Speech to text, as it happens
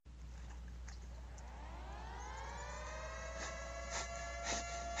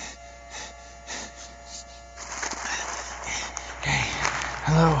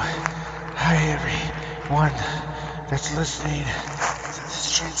that's listening to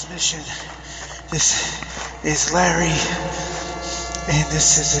this transmission. This is Larry, and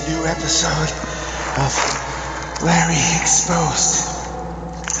this is a new episode of Larry Exposed.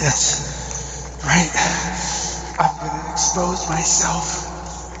 That's right. I'm gonna expose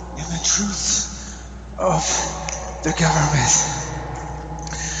myself in the truths of the government.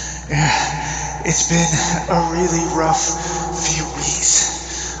 Yeah, it's been a really rough few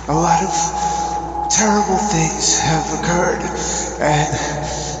weeks. A lot of terrible things have occurred,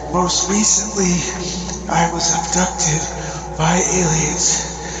 and most recently I was abducted by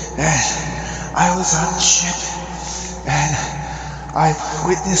aliens, and I was on a ship, and I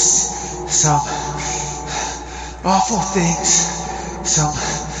witnessed some awful things, some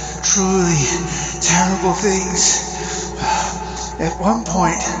truly terrible things. At one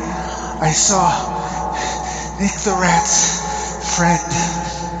point, I saw Nick the Rat's friend,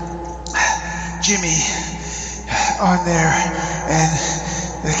 Jimmy, on there, and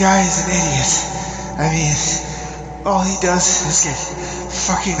the guy is an idiot. I mean, all he does is get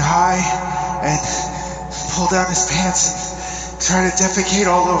fucking high and pull down his pants and try to defecate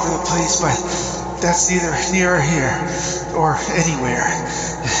all over the place, but that's neither near or here or anywhere.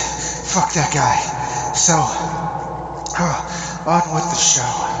 Fuck that guy. So, on with the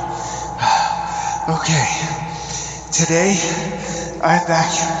show. Okay, today I'm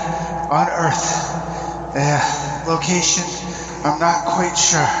back on Earth. Location, I'm not quite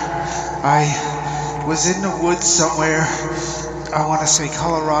sure. I was in the woods somewhere. I want to say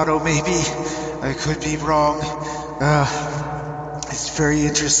Colorado, maybe. I could be wrong. It's very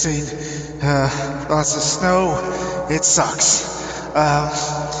interesting. Lots of snow. It sucks.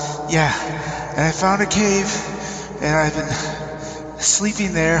 Yeah, and I found a cave, and I've been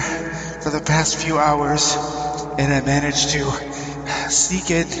sleeping there for the past few hours, and I managed to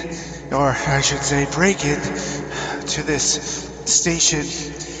sneak in, or I should say break in, to this station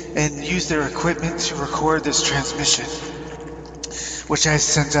and use their equipment to record this transmission, which I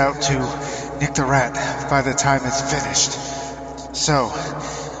sent out to Nick the Rat by the time it's finished. So,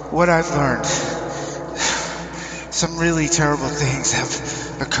 what I've learned, some really terrible things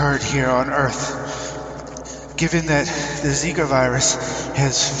have occurred here on Earth, given that the Zika virus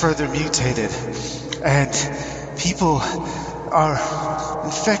has further mutated, and people are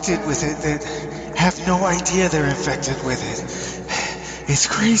infected with it that have no idea they're infected with it. It's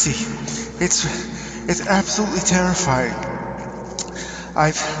crazy. It's absolutely terrifying.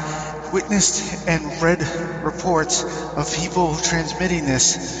 I've witnessed and read reports of people transmitting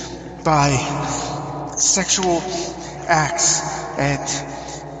this by sexual acts,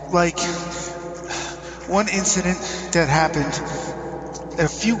 and like one incident that happened a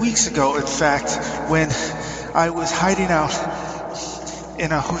few weeks ago, in fact, when I was hiding out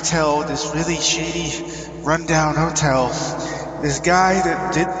in a hotel, this really shady, rundown hotel. This guy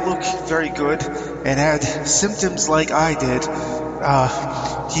that didn't look very good and had symptoms like I did,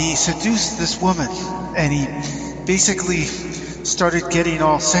 he seduced this woman, and he basically started getting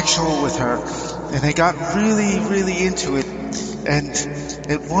all sexual with her, and they got really, really into it. And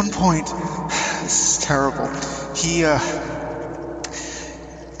at one point, this is terrible, he,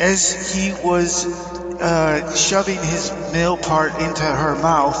 as he was shoving his male part into her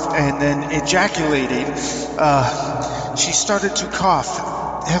mouth and then ejaculating, she started to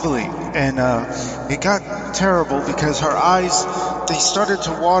cough heavily, and it got terrible because her eyes, they started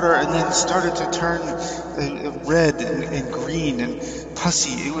to water and then started to turn red and green and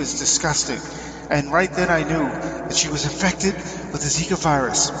pussy. It was disgusting. And right then I knew that she was infected with the Zika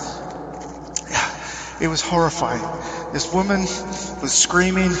virus. It was horrifying. This woman was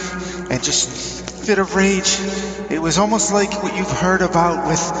screaming and just fit of rage. It was almost like what you've heard about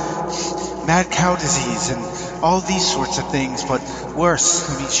with mad cow disease and all these sorts of things, but worse.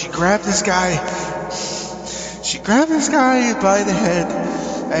 I mean, she grabbed this guy by the head,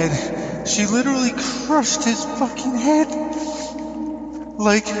 and she literally crushed his fucking head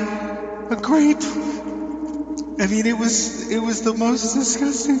like a grape. I mean, it was the most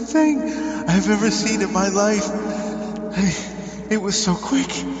disgusting thing I've ever seen in my life. It was so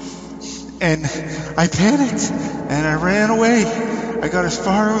quick, and I panicked, and I ran away. I got as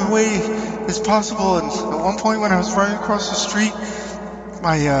far away as possible, and at one point when I was running across the street,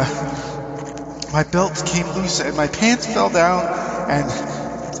 my belt came loose, and my pants fell down, and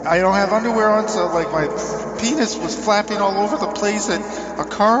I don't have underwear on, so like my penis was flapping all over the place, and a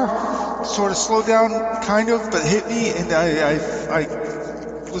car sort of slowed down, kind of, but hit me, and I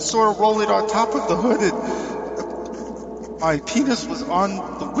was sort of rolling on top of the hood, and my penis was on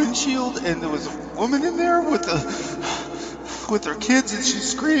the windshield, and there was a woman in there with her kids, and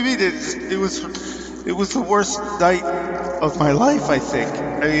she's screaming, and it was It was the worst night of my life, I think.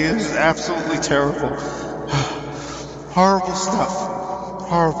 I mean, it was absolutely terrible. Horrible stuff.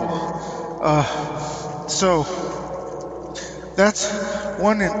 Horrible. So, that's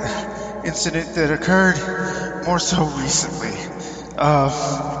one incident that occurred more so recently.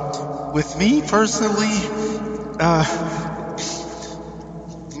 With me personally,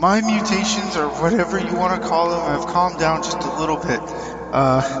 my mutations, or whatever you want to call them, have calmed down just a little bit.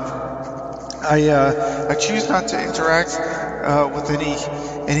 I choose not to interact with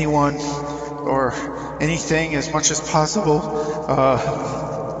anyone or anything as much as possible.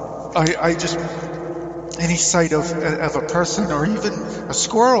 I just, any sight of a person or even a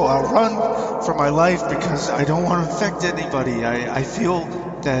squirrel, I'll run for my life because I don't want to infect anybody. I feel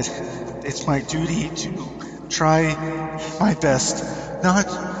that it's my duty to try my best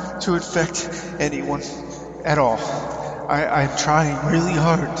not to infect anyone at all. I'm trying really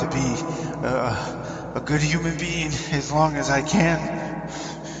hard to be a good human being as long as I can,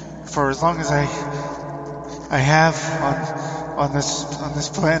 for as long as I have on this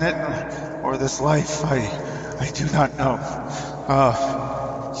planet or this life. I do not know.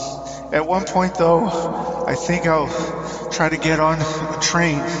 At one point, though, I think I'll try to get on a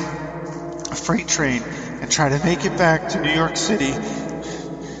train, a freight train, and try to make it back to New York City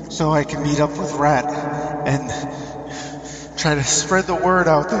so I can meet up with Rat and try to spread the word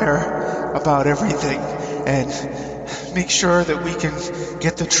out there about everything and make sure that we can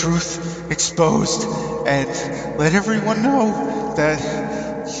get the truth exposed and let everyone know that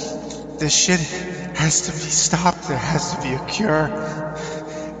this shit has to be stopped. There has to be a cure.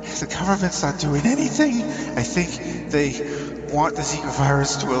 The government's not doing anything. I think they want the Zika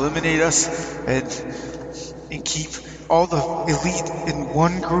virus to eliminate us and keep all the elite in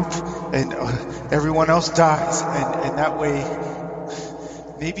one group and everyone else dies. And that way,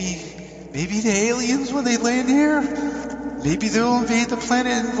 maybe the aliens, when they land here, maybe they'll invade the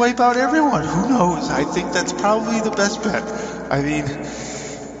planet and wipe out everyone. Who knows? I think that's probably the best bet. I mean,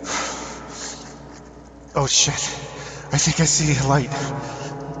 oh shit. I think I see a light.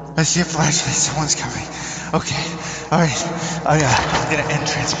 I see a flashlight. Someone's coming. Okay. Alright. I'm gonna end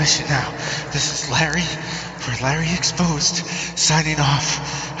transmission now. This is Larry for Larry Exposed, signing off.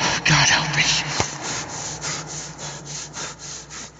 God help me.